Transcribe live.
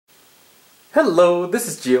Hello, this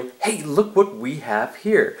is Gio. Hey, look what we have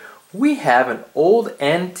here. We have an old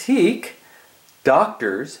antique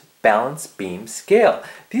doctor's balance beam scale.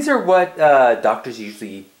 These are what doctors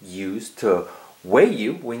usually use to weigh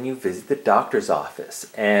you when you visit the doctor's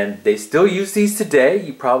office. And they still use these today.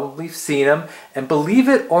 You probably have seen them. And believe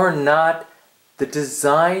it or not, the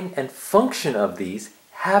design and function of these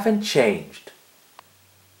haven't changed.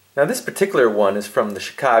 Now this particular one is from the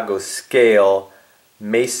Chicago Scale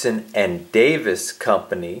Mason and Davis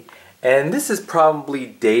Company, and this is probably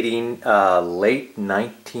dating late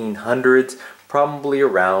 1900s, probably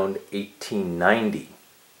around 1890.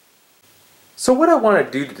 So what I want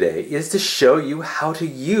to do today is to show you how to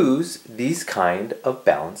use these kind of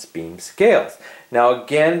balance beam scales. Now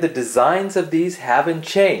again, the designs of these haven't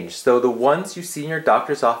changed, so the ones you see in your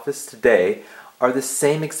doctor's office today are the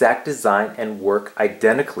same exact design and work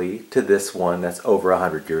identically to this one that's over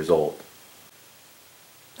 100 years old.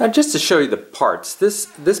 Now just to show you the parts,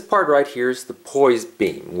 this part right here is the poise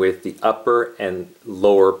beam with the upper and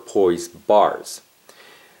lower poise bars.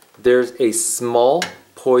 There's a small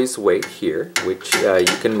poise weight here, which you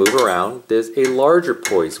can move around. There's a larger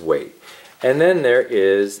poise weight. And then there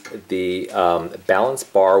is the balance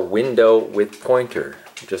bar window with pointer,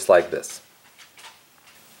 just like this.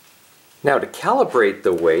 Now to calibrate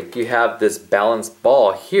the weight, you have this balance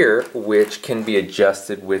ball here, which can be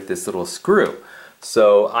adjusted with this little screw.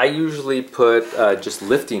 So I usually put just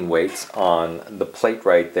lifting weights on the plate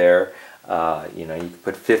right there. You know, you can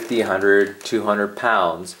put 50, 100, 200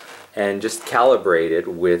 pounds and just calibrate it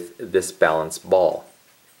with this balance ball.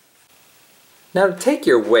 Now to take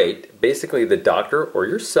your weight, basically the doctor or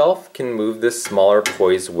yourself can move this smaller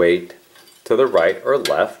poise weight to the right or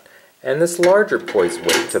left and this larger poise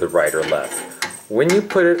weight to the right or left. When you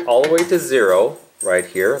put it all the way to 0, right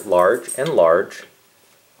here, large and large,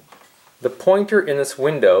 the pointer in this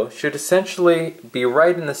window should essentially be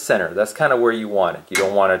right in the center. That's kind of where you want it. You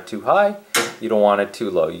don't want it too high, you don't want it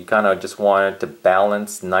too low. You kind of just want it to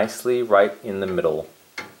balance nicely right in the middle.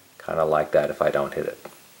 Kind of like that if I don't hit it.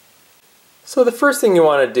 So the first thing you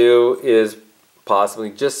want to do is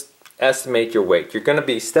possibly just estimate your weight. You're going to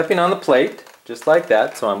be stepping on the plate, just like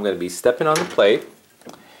that. So I'm going to be stepping on the plate.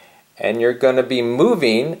 And you're going to be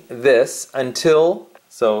moving this until,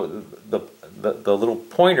 so the little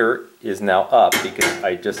pointer is now up because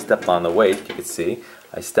I just stepped on the weight. You can see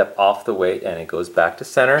I step off the weight and it goes back to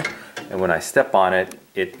center, and when I step on it,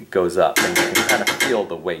 it goes up, and you can kind of feel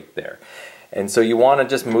the weight there. And so you want to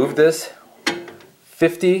just move this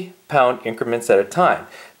 50-pound increments at a time.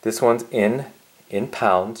 This one's in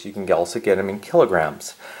pounds. You can also get them in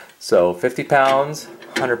kilograms. So 50 pounds,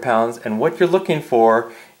 100 pounds, and what you're looking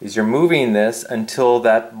for is you're moving this until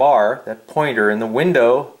that bar, that pointer in the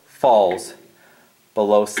window, falls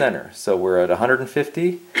below center. So we're at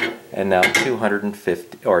 150 and now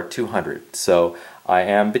 250 or 200. So I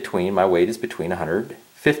am between, my weight is between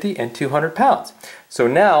 150 and 200 pounds. So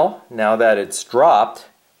now that it's dropped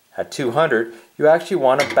at 200, you actually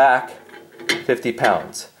want to back 50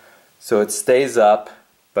 pounds. So it stays up,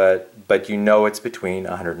 but you know it's between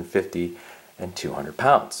 150 and 200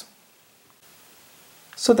 pounds.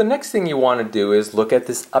 So the next thing you want to do is look at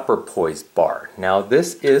this upper poise bar. Now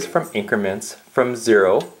this is from increments from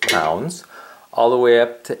 0 pounds all the way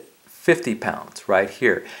up to 50 pounds right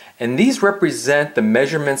here. And these represent the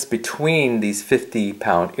measurements between these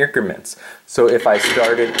 50-pound increments. So if I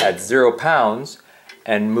started at 0 pounds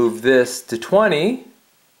and move this to 20,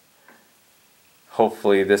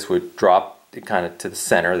 hopefully this would drop kind of to the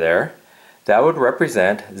center there. That would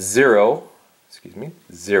represent 0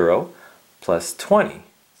 plus 20.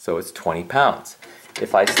 So it's 20 pounds.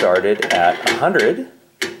 If I started at 100,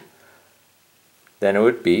 then it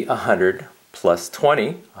would be 100 plus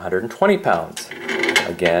 20, 120 pounds.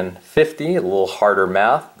 Again, 50, a little harder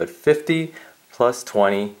math, but 50 plus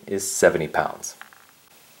 20 is 70 pounds.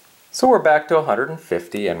 So we're back to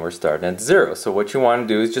 150 and we're starting at 0. So what you want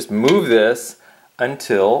to do is just move this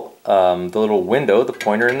until the little window, the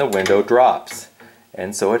pointer in the window, drops.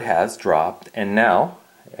 And so it has dropped, and now,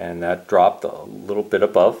 and that dropped a little bit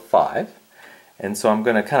above 5. And so I'm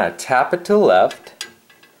going to kind of tap it to the left,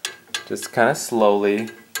 just kind of slowly,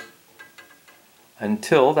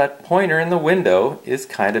 until that pointer in the window is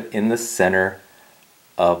kind of in the center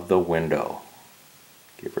of the window.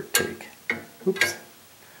 Give or take. Oops.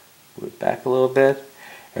 Move it back a little bit,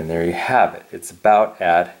 and there you have it. It's about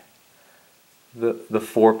at the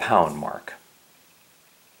 4-pound mark.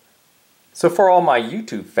 So for all my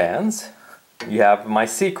YouTube fans, you have my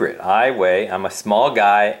secret. I'm a small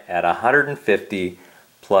guy at 150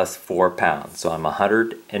 plus 4 pounds. So I'm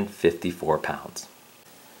 154 pounds.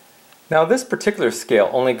 Now this particular scale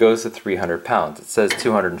only goes to 300 pounds. It says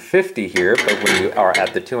 250 here, but when you are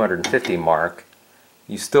at the 250 mark,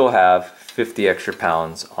 you still have 50 extra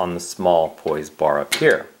pounds on the small poise bar up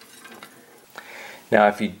here. Now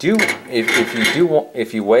if you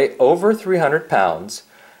weigh over 300 pounds,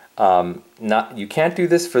 you can't do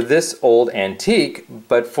this for this old antique,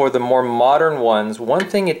 but for the more modern ones, one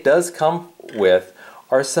thing it does come with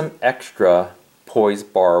are some extra poise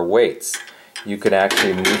bar weights. You could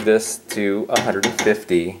actually move this to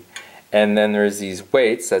 150, and then there's these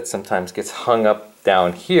weights that sometimes gets hung up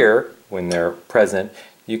down here when they're present.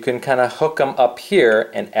 You can kind of hook them up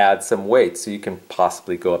here and add some weight, so you can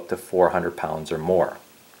possibly go up to 400 pounds or more.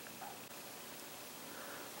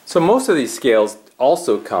 So most of these scales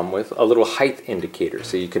also come with a little height indicator,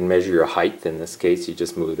 so you can measure your height. In this case, you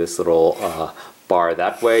just move this little bar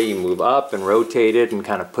that way, you move up and rotate it and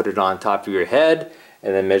kind of put it on top of your head,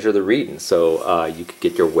 and then measure the reading, so you could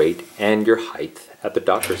get your weight and your height at the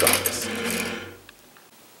doctor's office.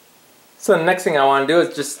 So the next thing I want to do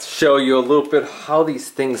is just show you a little bit how these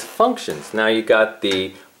things functions. Now you got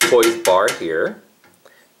the poise bar here.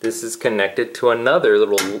 This is connected to another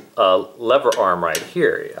little lever arm right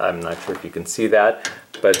here. I'm not sure if you can see that,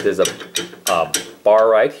 but there's a bar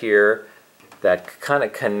right here that kind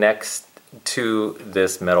of connects to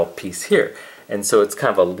this metal piece here. And so it's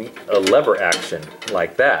kind of a lever action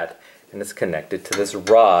like that, and it's connected to this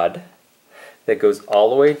rod that goes all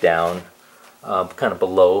the way down, kind of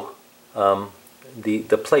below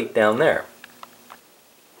the plate down there.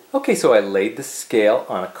 Okay, so I laid the scale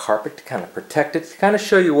on a carpet to kind of protect it, to kind of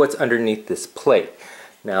show you what's underneath this plate.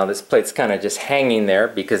 Now this plate's kind of just hanging there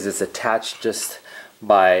because it's attached just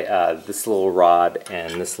by this little rod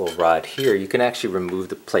and this little rod here. You can actually remove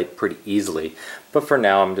the plate pretty easily, but for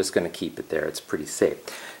now I'm just going to keep it there. It's pretty safe.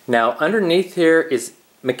 Now underneath here is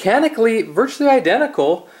mechanically virtually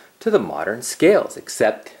identical to the modern scales,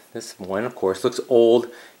 except this one of course looks old,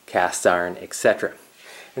 cast iron, etc.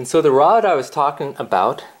 And so the rod I was talking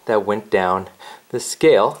about that went down the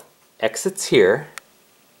scale exits here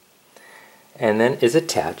and then is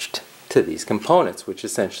attached to these components, which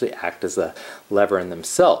essentially act as a lever in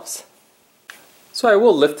themselves. So I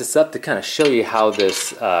will lift this up to kind of show you how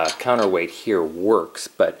this counterweight here works,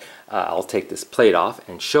 but I'll take this plate off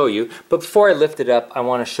and show you. But before I lift it up, I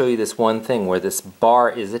want to show you this one thing where this bar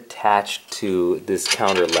is attached to this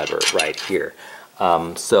counter lever right here.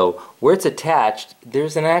 So where it's attached,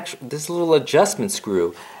 there's this little adjustment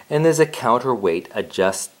screw, and there's a counterweight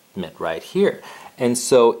adjustment right here. And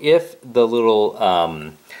so if the little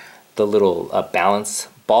balance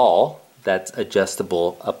ball that's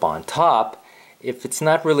adjustable up on top, if it's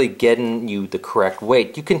not really getting you the correct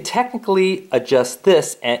weight, you can technically adjust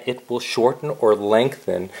this and it will shorten or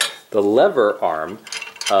lengthen the lever arm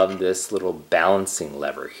of this little balancing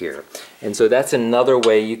lever here. And so that's another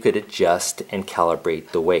way you could adjust and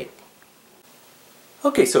calibrate the weight.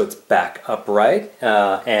 Okay, so it's back upright,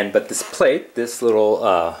 but this plate, this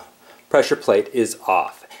little pressure plate is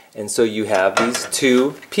off. And so you have these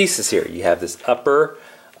two pieces here. You have this upper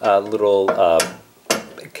little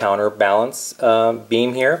counterbalance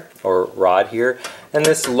beam here, or rod here, and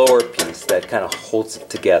this lower piece that kind of holds it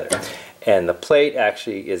together. And the plate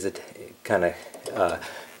actually is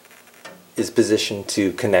positioned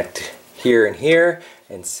to connect here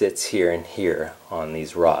and sits here and here on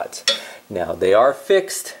these rods. Now they are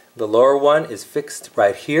fixed. The lower one is fixed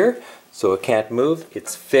right here, so it can't move.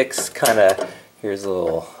 It's fixed kind of, here's a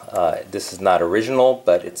little, this is not original,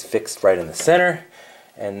 but it's fixed right in the center.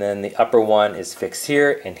 And then the upper one is fixed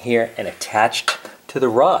here and attached to the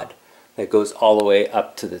rod that goes all the way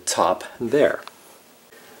up to the top there.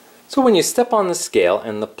 So when you step on the scale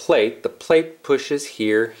and the plate pushes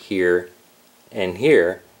here, here, and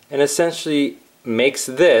here, and essentially makes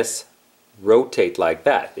this rotate like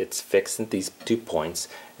that. It's fixed at these 2 points,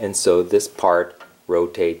 and so this part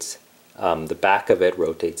rotates, the back of it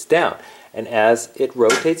rotates down. And as it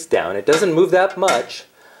rotates down, it doesn't move that much,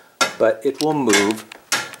 but it will move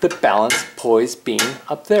the balance poise beam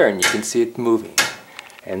up there, and you can see it moving.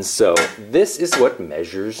 And so this is what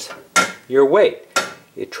measures your weight.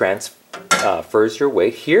 It transfers your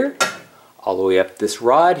weight here, all the way up this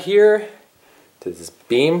rod here, to this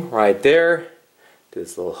beam right there, to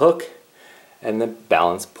this little hook, and the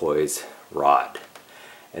balance poise rod.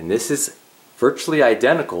 And this is virtually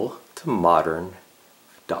identical to modern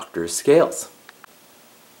doctor's scales.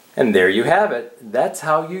 And there you have it. That's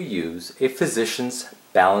how you use a physician's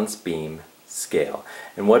balance beam scale.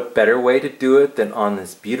 And what better way to do it than on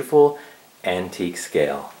this beautiful antique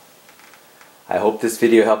scale. I hope this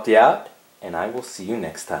video helped you out, and I will see you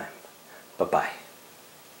next time. Bye-bye.